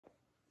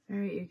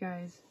Alright, you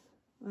guys,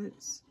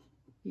 let's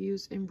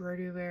use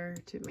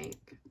Embroideryware to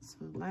make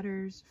some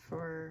letters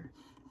for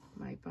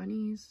my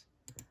bunnies.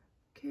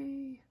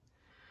 Okay.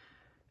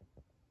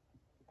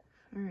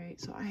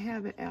 Alright, so I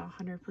have it at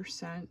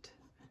 100%.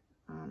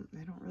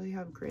 I don't really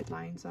have grid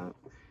lines up.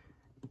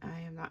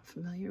 I am not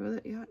familiar with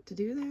it yet to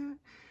do that.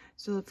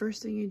 So the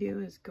first thing you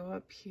do is go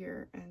up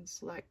here and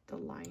select the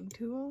line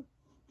tool,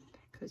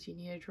 because you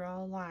need to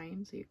draw a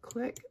line. So you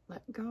click,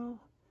 let go,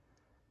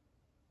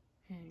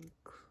 and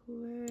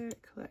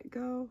click, let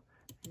go,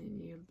 and then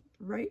you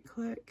right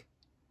click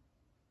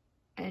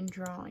and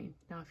drawing.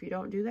 Now if you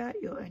don't do that,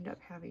 you'll end up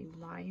having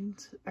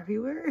lines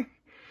everywhere.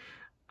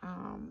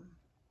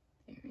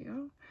 There we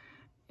go.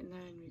 And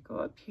then we go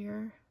up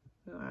here,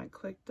 we want to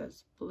click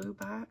this blue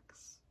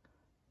box,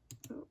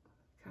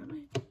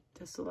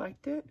 to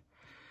select it,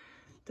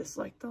 to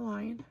select the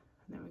line,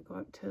 and then we go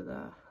up to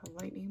the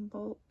lightning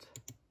bolt,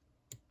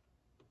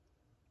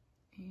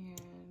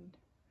 and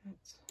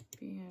it's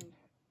being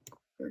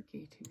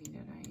quirky to me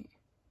tonight.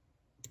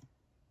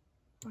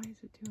 Why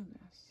is it doing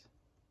this?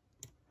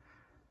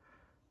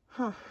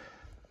 Huh.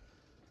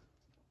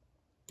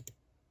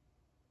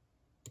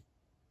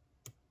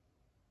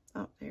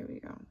 Oh, there we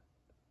go.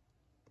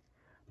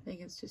 I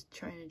think it's just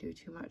trying to do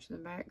too much in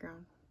the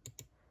background.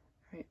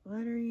 All right,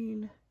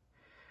 lettering.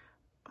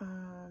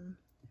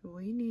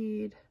 We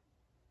need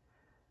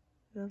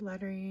the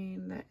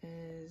lettering that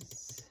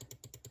is,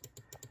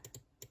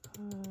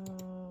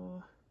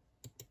 oh,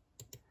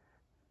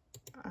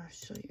 I'll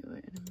show you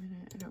it in a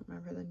minute. I don't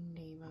remember the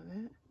name of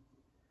it.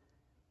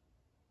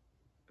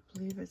 I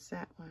believe it's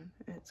that one.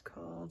 It's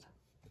called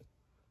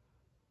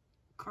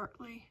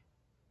Cartley.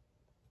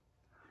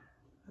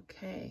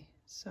 Okay,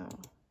 so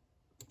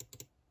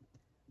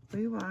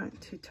we want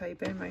to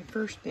type in my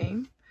first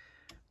name,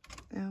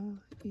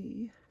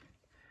 L-E,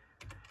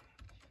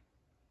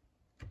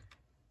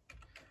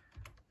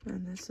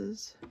 and this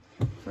is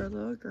for a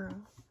little girl,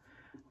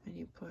 and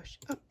you push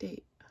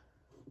update.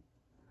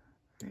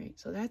 All right,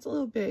 so that's a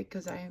little big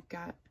because I have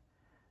got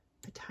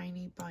a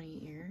tiny bunny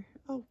ear.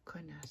 Oh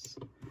goodness,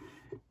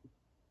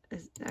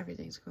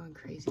 everything's going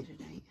crazy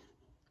tonight.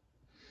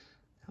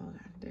 Hold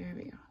on, there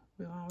we go.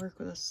 We want to work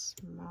with a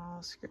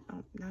small screen.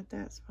 Oh, not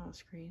that small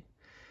screen.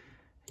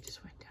 I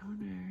just went down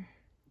there.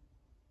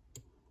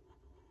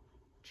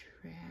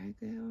 Drag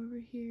that over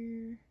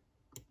here.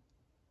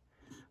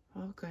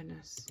 Oh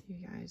goodness,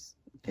 you guys.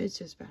 It's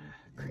just been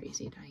a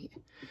crazy night.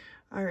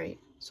 Alright,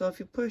 so if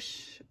you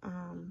push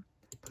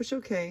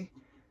OK,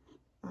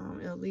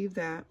 it'll leave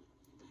that.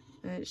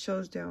 And it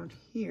shows down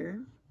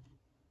here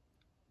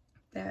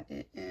that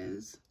it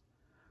is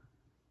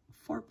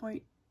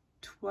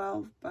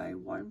 4.12 by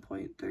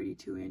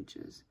 1.32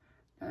 inches.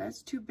 Now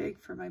that's too big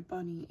for my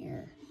bunny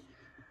ear.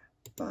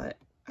 But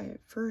I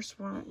first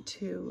want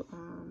to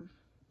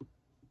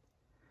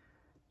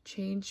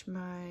change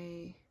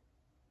my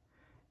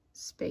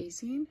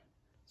spacing.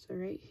 So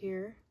right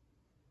here,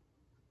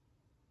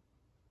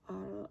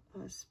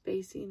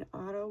 spacing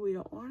auto. We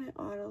don't want it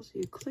auto, so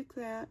you click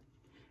that,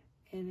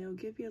 and it'll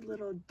give you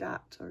little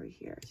dots over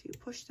here. So you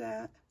push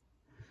that,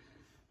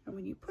 and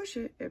when you push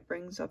it, it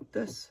brings up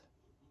this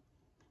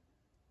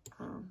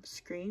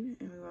screen,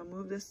 and we want to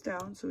move this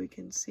down so we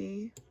can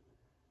see.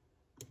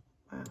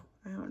 Wow,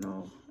 I don't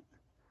know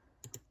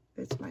if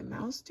it's my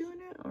mouse doing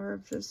it or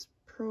if this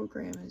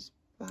program is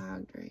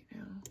bogged right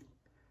now.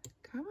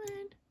 Come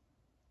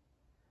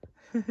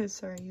on.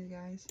 Sorry, you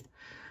guys.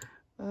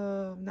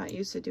 I'm not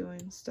used to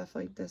doing stuff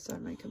like this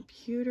on my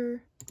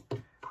computer.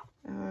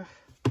 I'll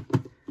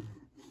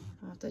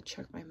have to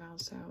check my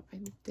mouse out.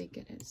 I'm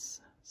thinking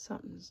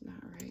something's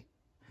not right.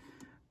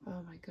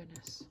 Oh my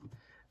goodness.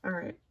 All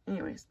right,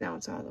 anyways, now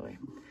it's out of the way.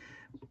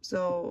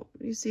 So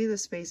you see the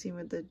spacing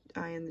with the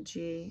I and the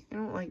G. I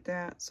don't like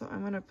that, so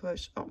I'm gonna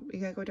push. Oh,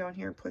 you gotta go down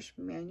here and push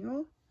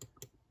manual,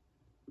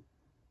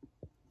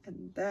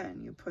 and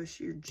then you push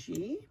your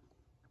G.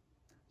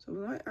 So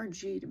we want our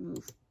G to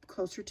move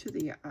closer to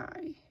the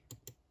I.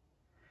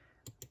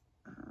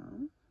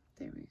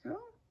 There we go.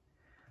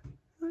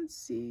 Let's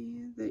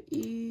see, the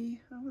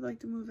E. I would like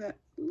to move that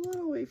a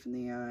little away from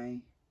the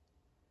I.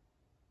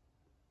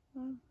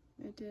 Well,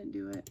 it didn't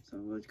do it, so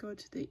we'll go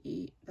to the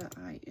E, the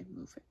I, and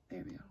move it.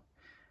 There we go.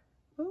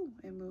 Oh,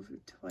 and move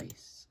it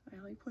twice. I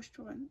only pushed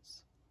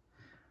once.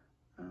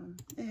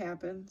 It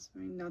happens. I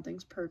mean,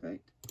 nothing's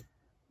perfect.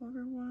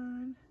 Over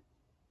one.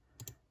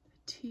 The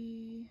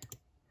T.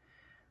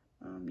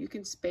 You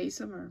can space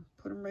them or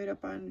put them right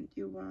up on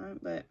you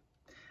want, but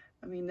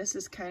I mean, this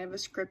is kind of a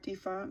scripty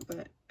font,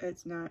 but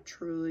it's not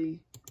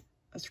truly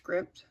a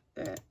script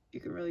that you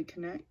can really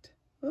connect.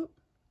 Oh.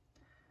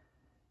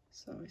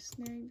 So I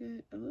snagged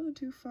it a little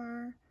too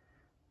far.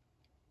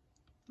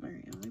 All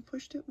right, I only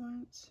pushed it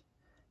once.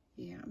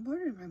 Yeah, I'm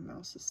wondering if my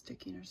mouse is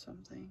sticking or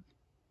something.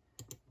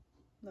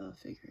 They'll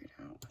figure it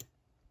out.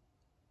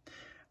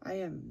 I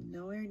am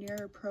nowhere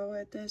near a pro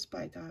at this,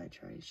 but I thought I'd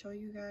try to show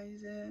you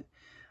guys it.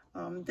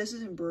 This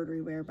is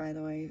Embroideryware, by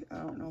the way. I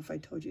don't know if I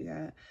told you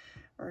that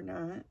or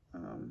not.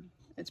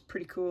 It's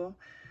pretty cool.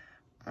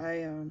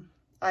 I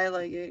I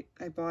like it.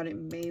 I bought it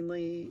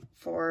mainly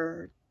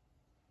for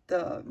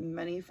the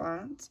many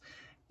fonts,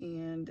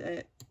 and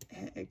it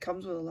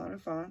comes with a lot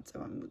of fonts. I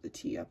want to move the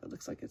T up. It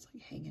looks like it's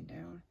like hanging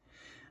down.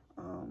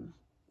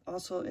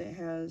 Also, it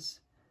has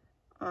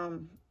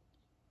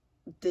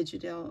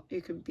digital.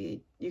 You can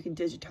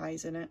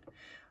digitize in it.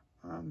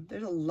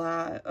 There's a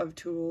lot of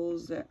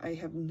tools that I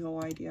have no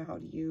idea how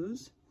to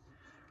use.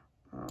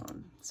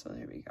 So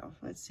there we go.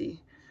 Let's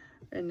see.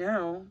 And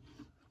now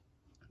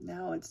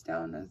it's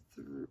down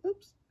to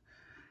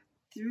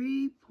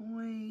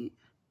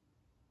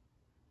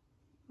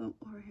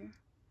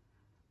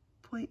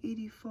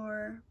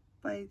 0.84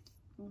 by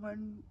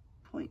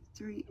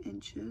 1.3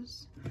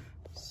 inches.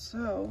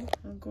 So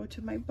I'll go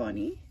to my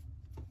bunny.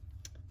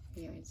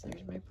 Yeah,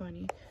 there's my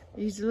bunny.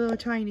 He's a little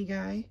tiny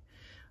guy.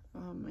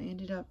 I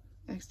ended up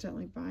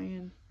accidentally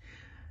buying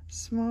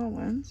small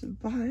ones,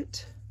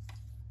 but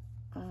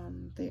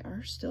they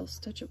are still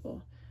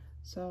stitchable.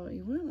 So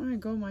you wouldn't want to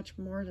go much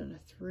more than a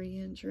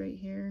 3-inch right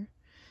here.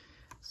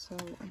 So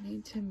I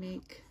need to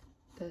make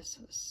this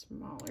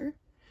smaller.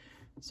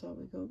 So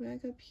we go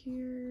back up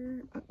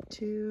here, up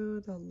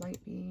to the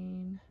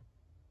lightning.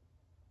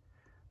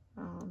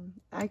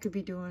 I could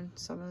be doing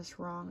some of this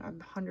wrong. I'm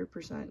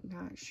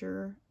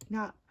 100%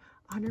 not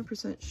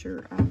 100%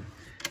 sure on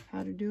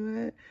how to do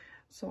it.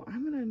 So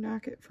I'm gonna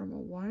knock it from a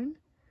 1.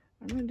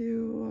 I'm gonna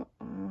do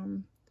a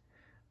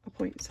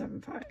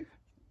 0.75.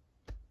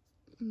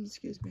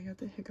 Excuse me, I got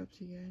the hiccups,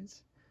 you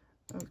guys.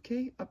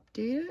 Okay,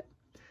 update it.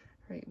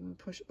 All right, I'm gonna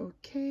push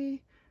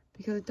OK,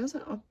 because it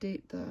doesn't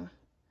update the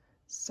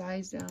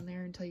size down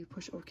there until you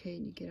push OK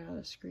and you get out of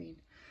the screen.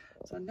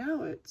 So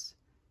now it's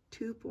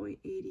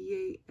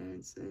 2.88 and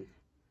it's a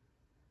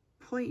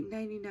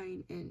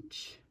 0.99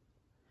 inch.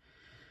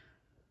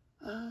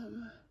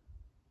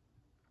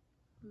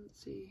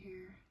 Let's see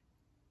here.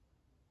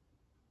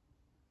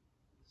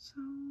 So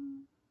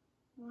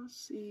we'll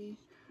see.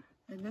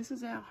 And this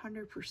is at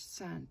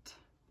 100%.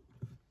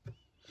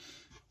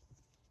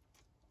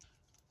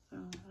 So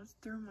let's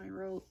throw my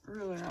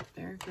ruler up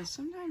there, because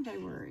sometimes I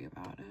worry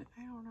about it.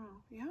 I don't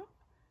know. Yeah,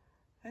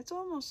 that's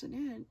almost an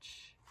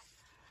inch,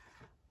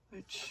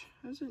 which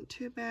isn't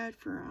too bad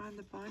for on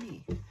the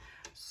bunny.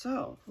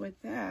 So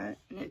with that,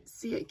 and it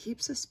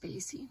keeps the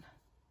spacing.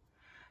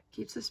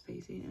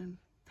 And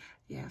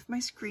yeah, if my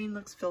screen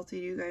looks filthy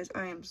to you guys,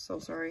 I am so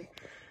sorry.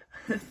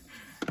 I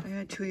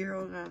got a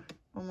 2-year-old and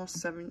almost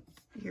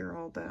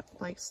 7-year-old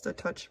that likes to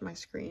touch my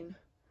screen.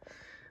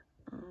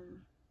 All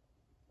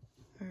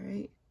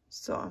right,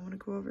 so I'm gonna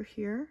go over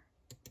here.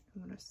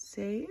 I'm gonna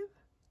save.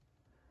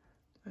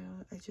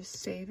 I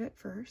just save it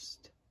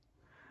first.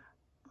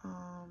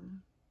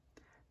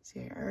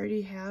 See, I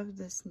already have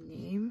this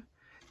name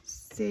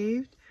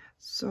saved,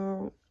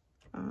 so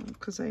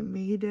because I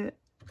made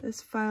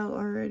this file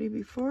already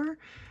before,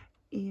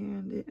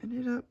 and it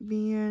ended up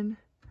being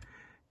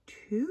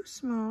too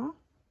small.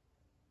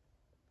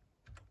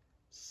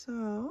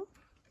 So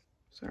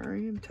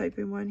sorry, I'm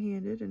typing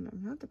one-handed and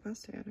I'm not the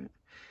best at it.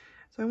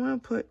 So I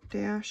want to put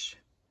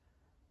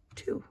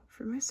 -2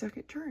 for my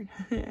second turn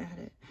at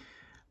it.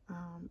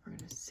 We're going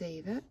to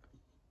save it.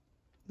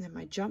 Then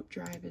my jump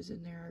drive is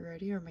in there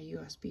already, or my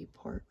USB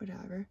port,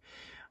 whatever.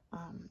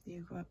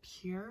 You go up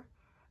here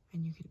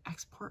and you can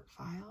export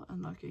file,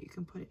 and look, you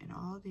can put it in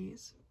all of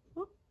these.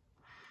 Whoop.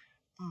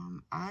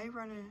 I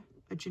run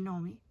a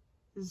Janome,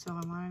 so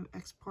I want to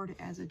export it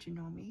as a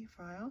Janome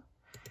file.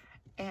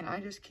 And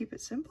I just keep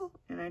it simple,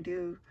 and I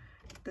do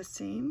the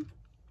same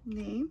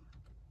name,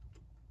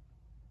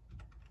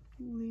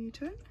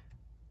 Leighton.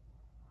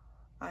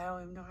 I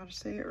don't even know how to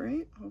say it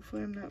right.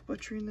 Hopefully I'm not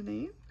butchering the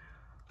name.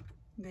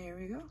 There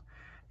we go.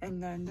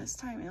 And then this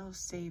time it'll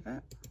save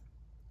it.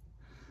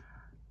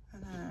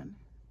 And then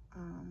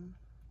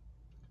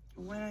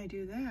when I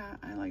do that,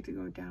 I like to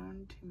go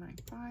down to my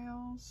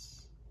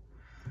files,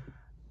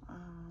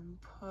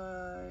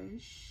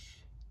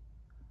 push,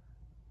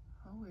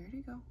 oh, where'd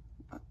it go?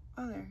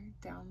 Oh, there,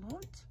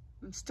 downloads.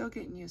 I'm still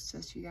getting used to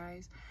this, you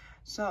guys.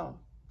 So,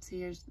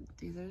 see,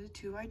 these are the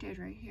 2 I did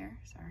right here.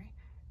 Sorry.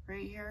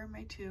 Right here are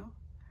my 2.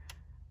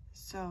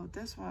 So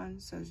this one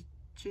says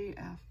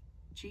GEF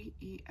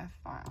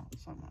file.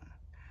 So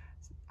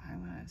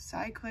I'm gonna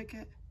side click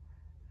it.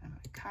 I'm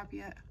gonna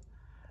copy it.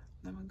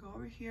 Then I'm gonna go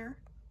over here.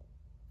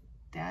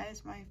 That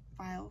is my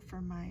file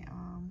for my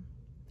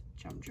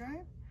jump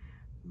drive.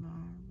 I'm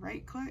gonna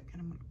right click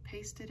and I'm gonna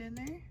paste it in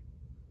there.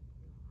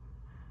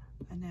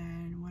 And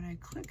then when I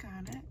click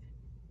on it,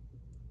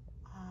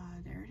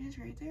 there it is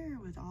right there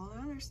with all the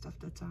other stuff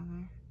that's on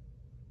there.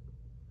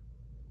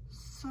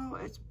 So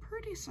it's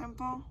pretty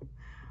simple.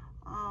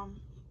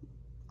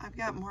 I've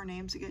got more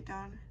names to get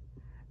done,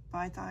 but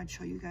I thought I'd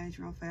show you guys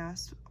real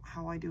fast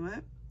how I do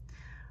it.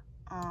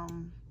 I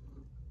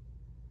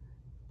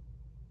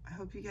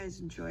hope you guys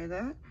enjoy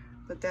that,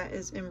 but that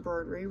is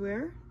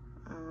Embroideryware.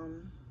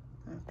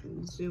 I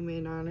can zoom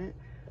in on it.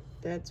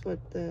 That's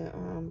what the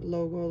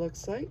logo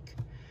looks like.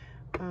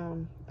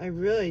 I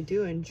really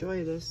do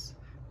enjoy this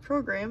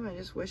program. I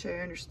just wish I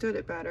understood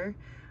it better,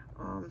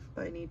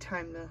 but I need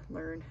time to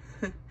learn.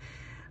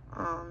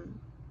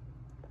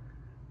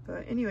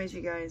 But anyways,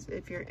 you guys,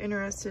 if you're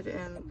interested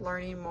in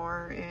learning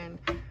more and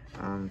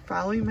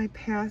following my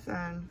path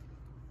on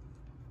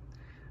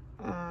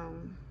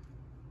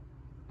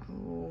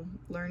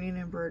learning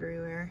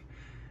embroideryware,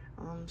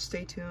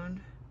 stay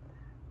tuned.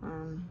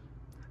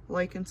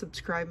 Like and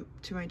subscribe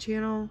to my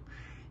channel.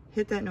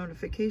 Hit that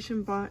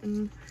notification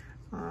button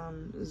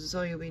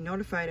so you'll be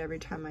notified every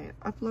time I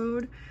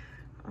upload.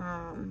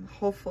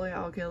 Hopefully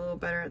I'll get a little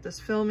better at this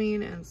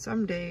filming and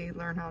someday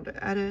learn how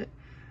to edit.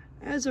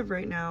 As of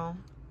right now,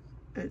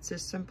 it's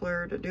just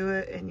simpler to do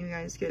it and you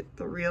guys get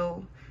the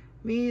real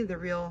me, the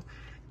real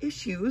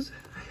issues.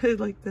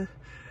 Like the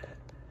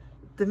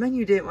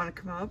menu didn't want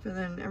to come up and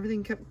then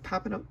everything kept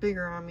popping up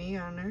bigger on me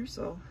on there,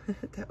 so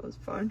that was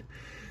fun.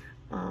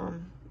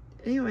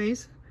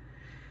 Anyways,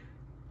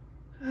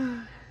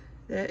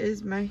 that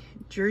is my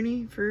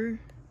journey for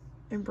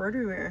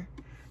embroideryware.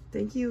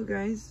 Thank you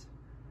guys.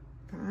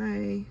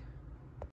 Bye.